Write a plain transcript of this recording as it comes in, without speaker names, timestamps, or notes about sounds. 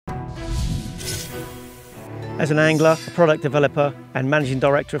As an angler, a product developer and managing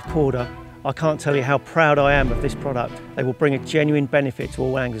director of Korda, I can't tell you how proud I am of this product. They will bring a genuine benefit to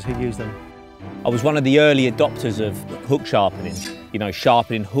all anglers who use them. I was one of the early adopters of hook sharpening. You know,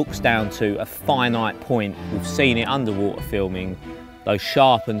 sharpening hooks down to a finite point. We've seen it underwater filming. Those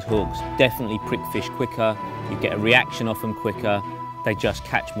sharpened hooks definitely prick fish quicker. You get a reaction off them quicker. They just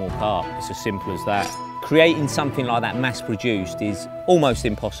catch more carp. It's as simple as that. Creating something like that mass-produced is almost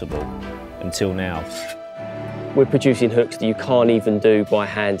impossible until now. We're producing hooks that you can't even do by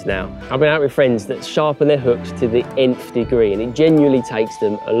hand now. I've been out with friends that sharpen their hooks to the nth degree, and it genuinely takes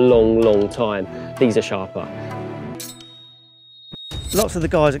them a long, long time. These are sharper. Lots of the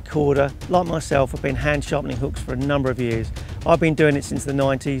guys at Korda, like myself, have been hand sharpening hooks for a number of years. I've been doing it since the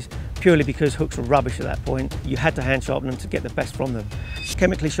 90s, purely because hooks were rubbish at that point. You had to hand sharpen them to get the best from them.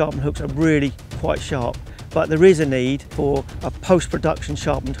 Chemically sharpened hooks are really quite sharp, but there is a need for a post-production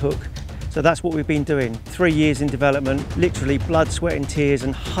sharpened hook. So that's what we've been doing. 3 years in development, literally blood, sweat and tears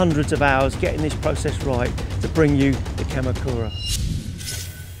and hundreds of hours getting this process right to bring you the Kamakura.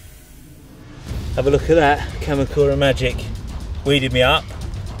 Have a look at that, Kamakura magic. Weeded me up,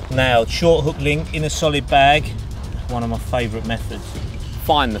 nailed, short hook link in a solid bag. One of my favourite methods.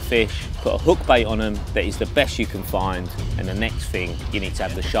 Find the fish, put a hook bait on them that is the best you can find, and the next thing, you need to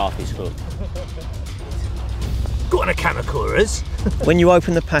have the sharpest hook. Got a Kamakuras. When you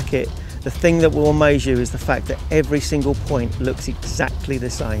open the packet, the thing that will amaze you is the fact that every single point looks exactly the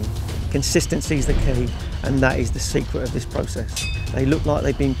same. Consistency is the key, and that is the secret of this process. They look like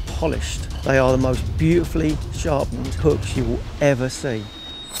they've been polished. They are the most beautifully sharpened hooks you will ever see.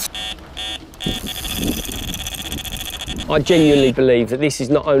 I genuinely believe that this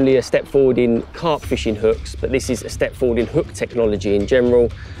is not only a step forward in carp fishing hooks, but this is a step forward in hook technology in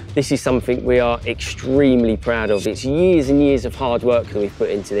general. This is something we are extremely proud of. It's years and years of hard work that we've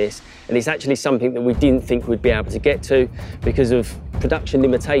put into this, and it's actually something that we didn't think we'd be able to get to because of production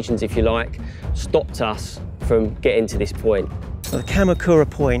limitations, if you like, stopped us from getting to this point. The Kamakura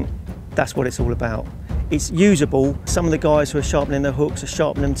point, that's what it's all about. It's usable. Some of the guys who are sharpening their hooks are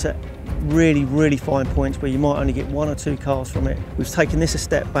sharpening them to really, really fine points where you might only get 1 or 2 casts from it. We've taken this a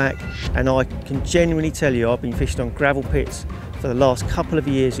step back, and I can genuinely tell you I've been fishing on gravel pits for the last couple of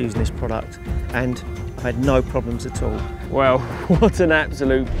years using this product, and I've had no problems at all. Well, what an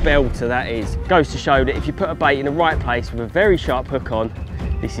absolute belter that is. Goes to show that if you put a bait in the right place with a very sharp hook on,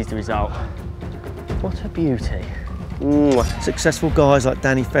 this is the result. What a beauty. Successful guys like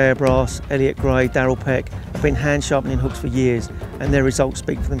Danny Fairbrass, Elliott, Darrell, Peck have been hand sharpening hooks for years, and their results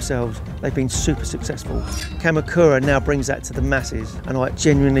speak for themselves. They've been super successful. Kamakura now brings that to the masses, and I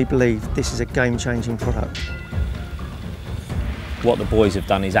genuinely believe this is a game-changing product. What the boys have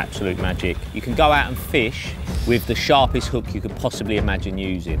done is absolute magic. You can go out and fish with the sharpest hook you could possibly imagine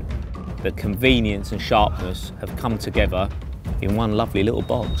using. The convenience and sharpness have come together in one lovely little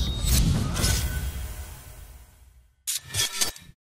box.